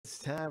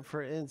time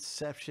for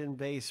Inception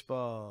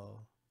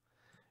Baseball.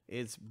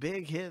 It's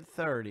Big Hit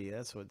 30.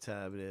 That's what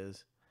time it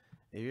is.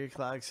 If your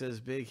clock says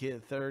Big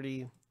Hit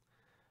 30,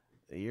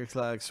 your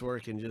clock's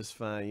working just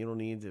fine. You don't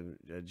need to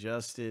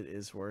adjust it.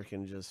 It's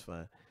working just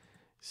fine.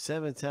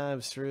 7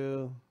 times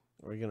through.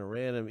 We're going to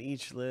random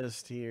each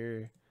list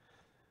here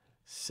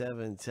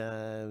 7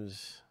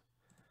 times.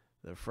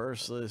 The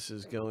first list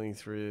is going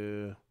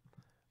through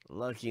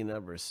lucky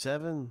number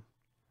 7.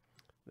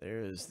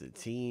 There is the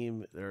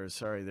team, there's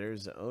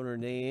the owner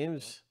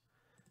names.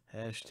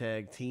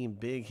 Hashtag Team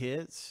Big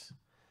Hits.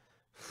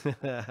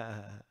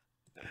 And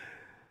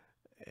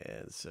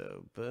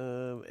so,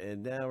 boom.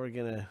 And now we're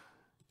going to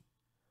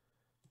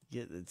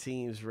get the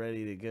teams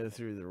ready to go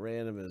through the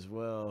random as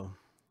well.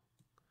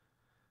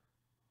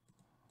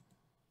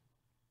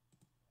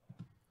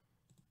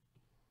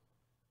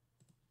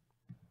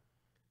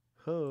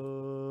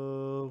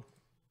 Ho!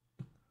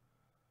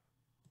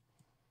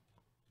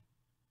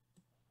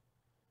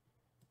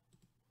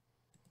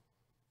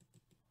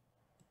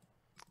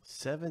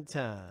 Seven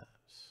times.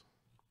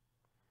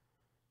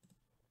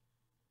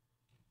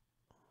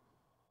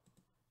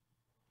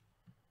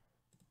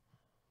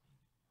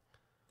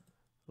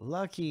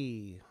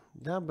 Lucky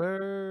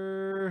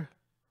number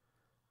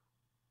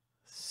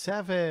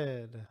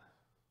 7.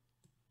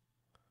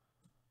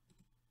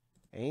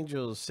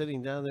 Angels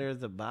sitting down there at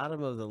the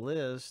bottom of the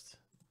list.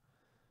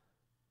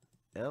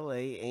 LA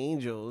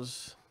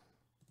Angels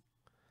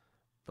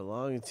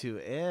belonging to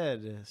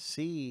Ed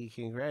C.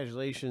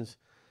 Congratulations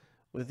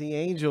with the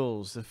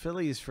Angels. The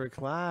Phillies for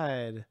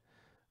Clyde.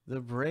 The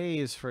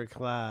Braves for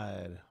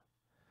Clyde.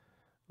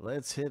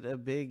 Let's hit a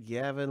big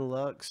Gavin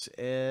Lux,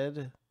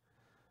 Ed.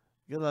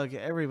 Good luck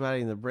to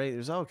everybody in the Braves.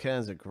 There's all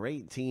kinds of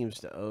great teams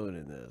to own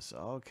in this.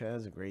 All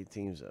kinds of great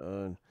teams to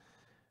own.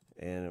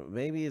 And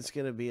maybe it's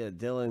going to be a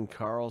Dylan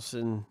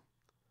Carlson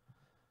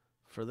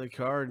for the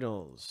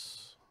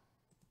Cardinals.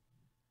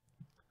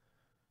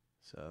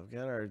 So I've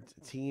got our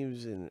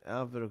teams in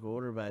alphabetical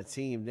order by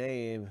team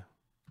name.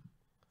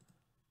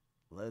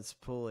 Let's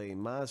pull a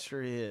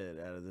monster hit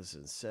out of this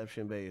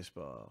Inception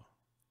Baseball.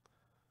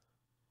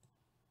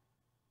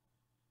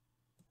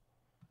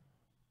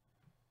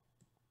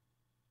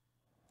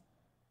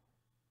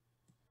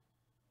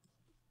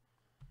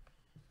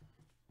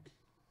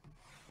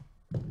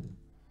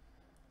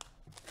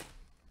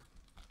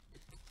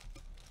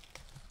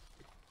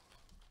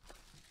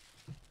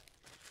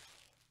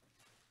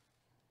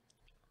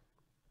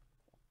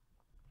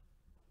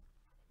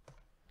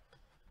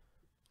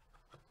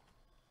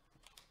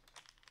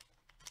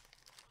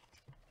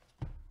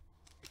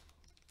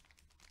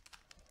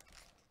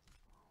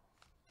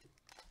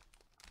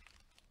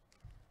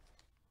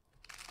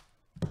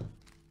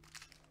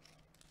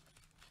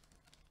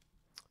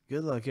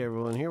 Good luck,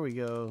 everyone. Here we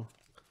go.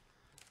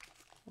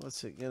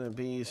 What's it going to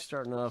be?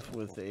 Starting off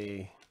with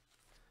a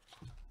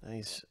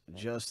nice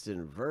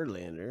Justin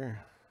Verlander.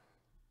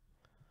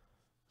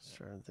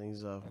 Starting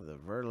things off with a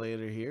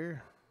Verlander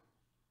here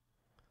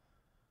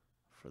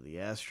for the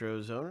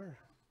Astros owner.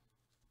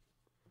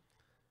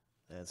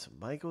 That's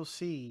Michael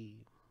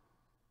C.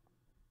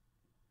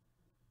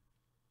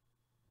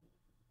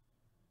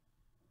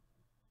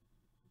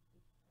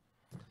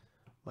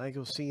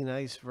 Michael C.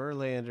 Nice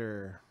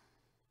Verlander.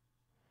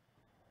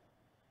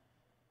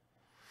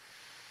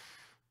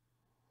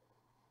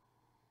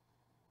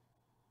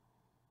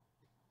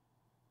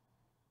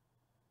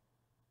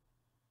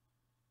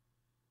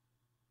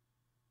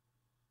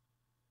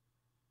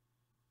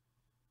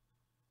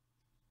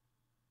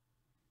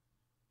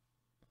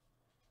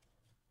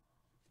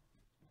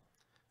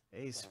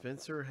 A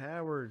Spencer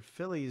Howard,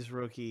 Phillies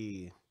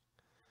rookie.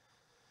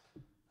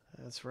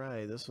 That's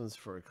right. This one's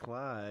for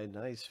Clyde.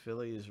 Nice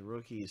Phillies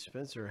rookie,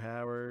 Spencer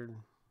Howard.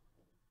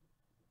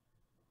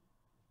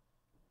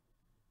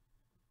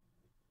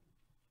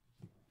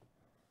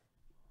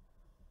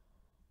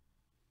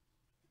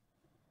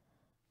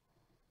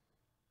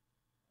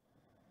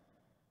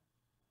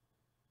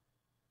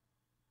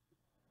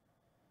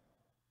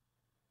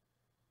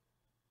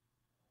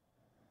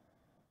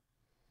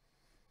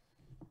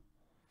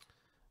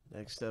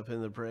 Next up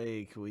in the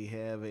break, we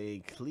have a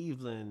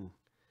Cleveland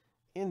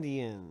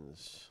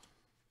Indians.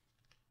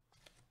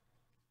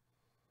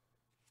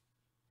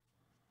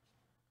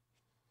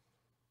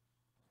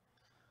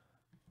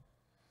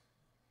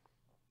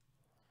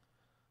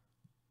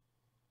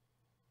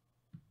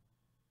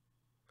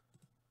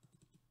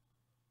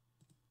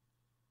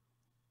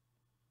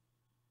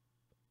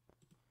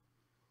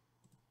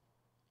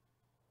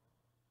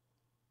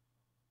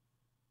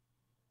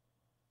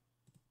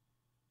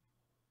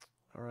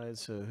 All right,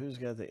 so who's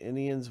got the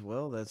Indians?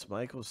 Well, that's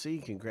Michael C.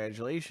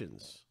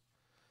 Congratulations.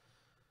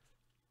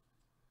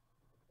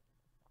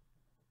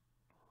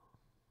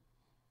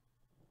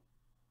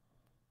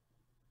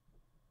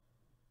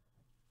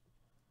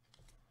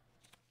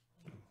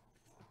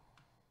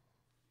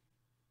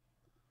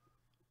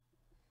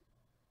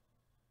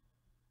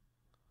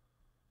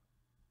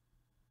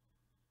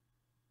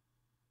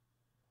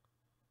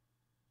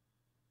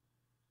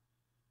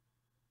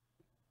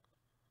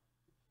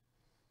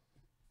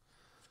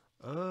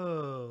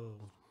 Oh,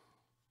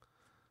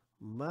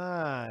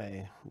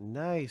 my.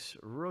 Nice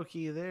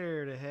rookie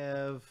there to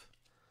have.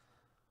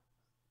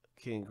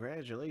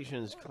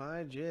 Congratulations,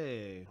 Clyde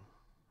J.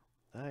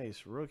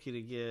 Nice rookie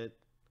to get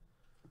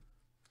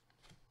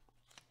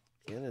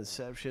in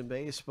Inception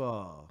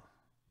Baseball.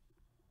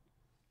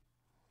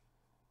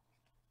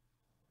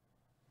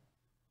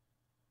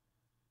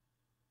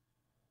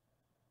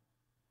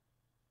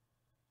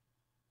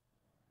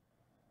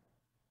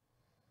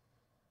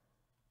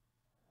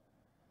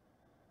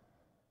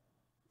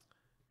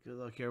 Good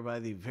luck,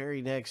 everybody. The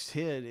very next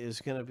hit is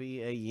going to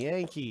be a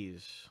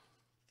Yankees.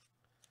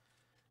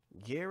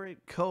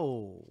 Garrett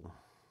Cole.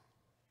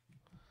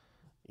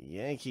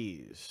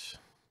 Yankees.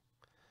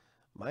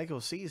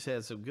 Michael C's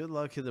had some good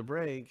luck in the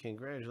break.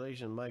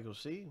 Congratulations, Michael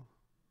C.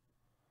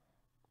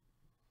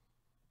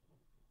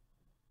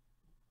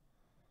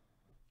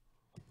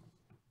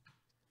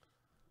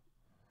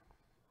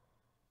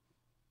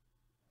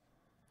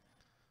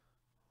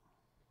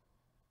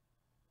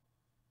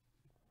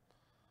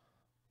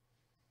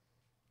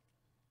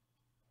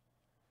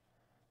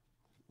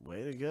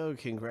 Way to go.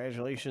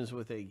 Congratulations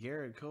with a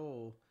Garrett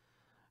Cole.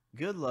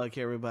 Good luck,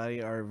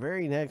 everybody. Our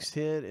very next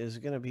hit is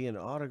going to be an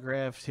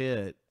autographed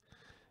hit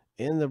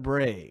in the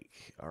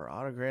break. Our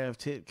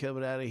autographed hit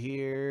coming out of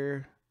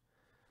here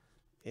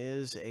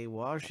is a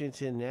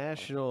Washington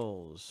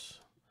Nationals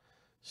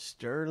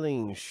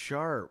Sterling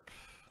Sharp.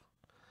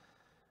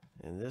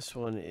 And this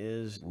one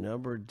is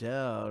numbered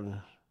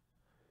down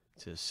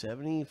to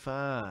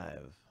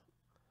 75.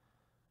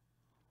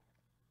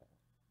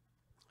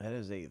 That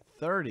is a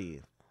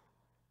 30,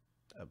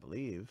 I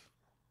believe.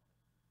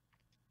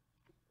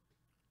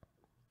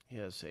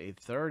 Yes, a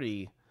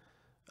 30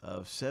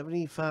 of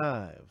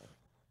 75.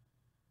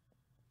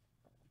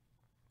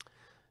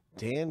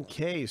 Dan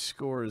K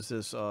scores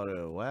this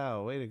auto.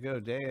 Wow, way to go,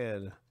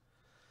 Dan.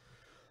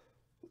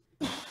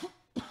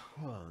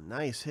 Oh,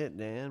 nice hit,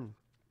 Dan.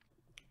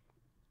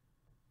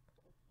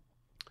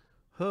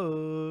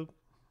 Hook.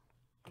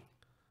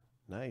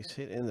 Nice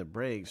hit in the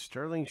break.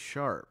 Sterling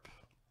Sharp.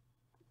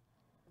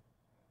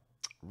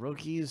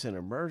 Rookies and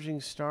Emerging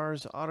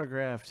Stars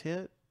autographed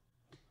hit.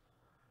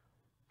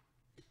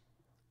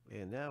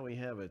 And now we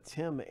have a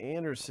Tim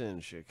Anderson,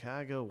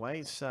 Chicago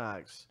White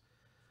Sox.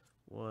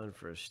 One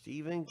for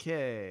Stephen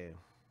K.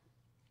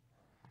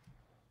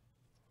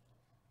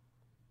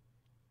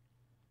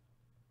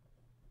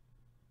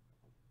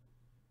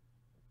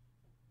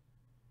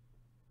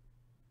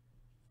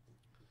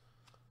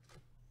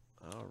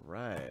 All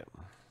right.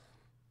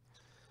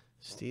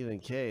 Stephen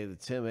K. The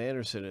Tim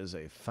Anderson is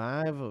a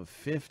 5 of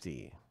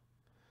 50.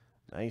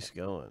 Nice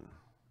going.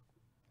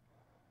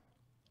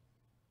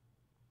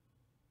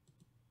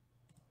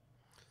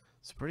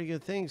 Some pretty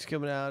good things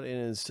coming out in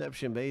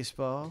Inception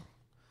Baseball.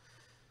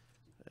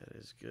 That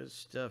is good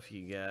stuff,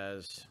 you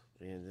guys,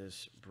 in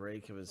this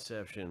break of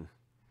Inception.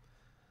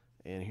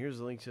 And here's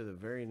a link to the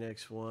very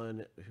next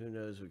one. Who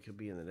knows? We could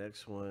be in the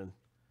next one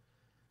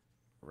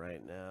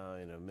right now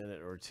in a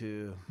minute or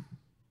two.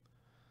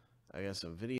 I got some video.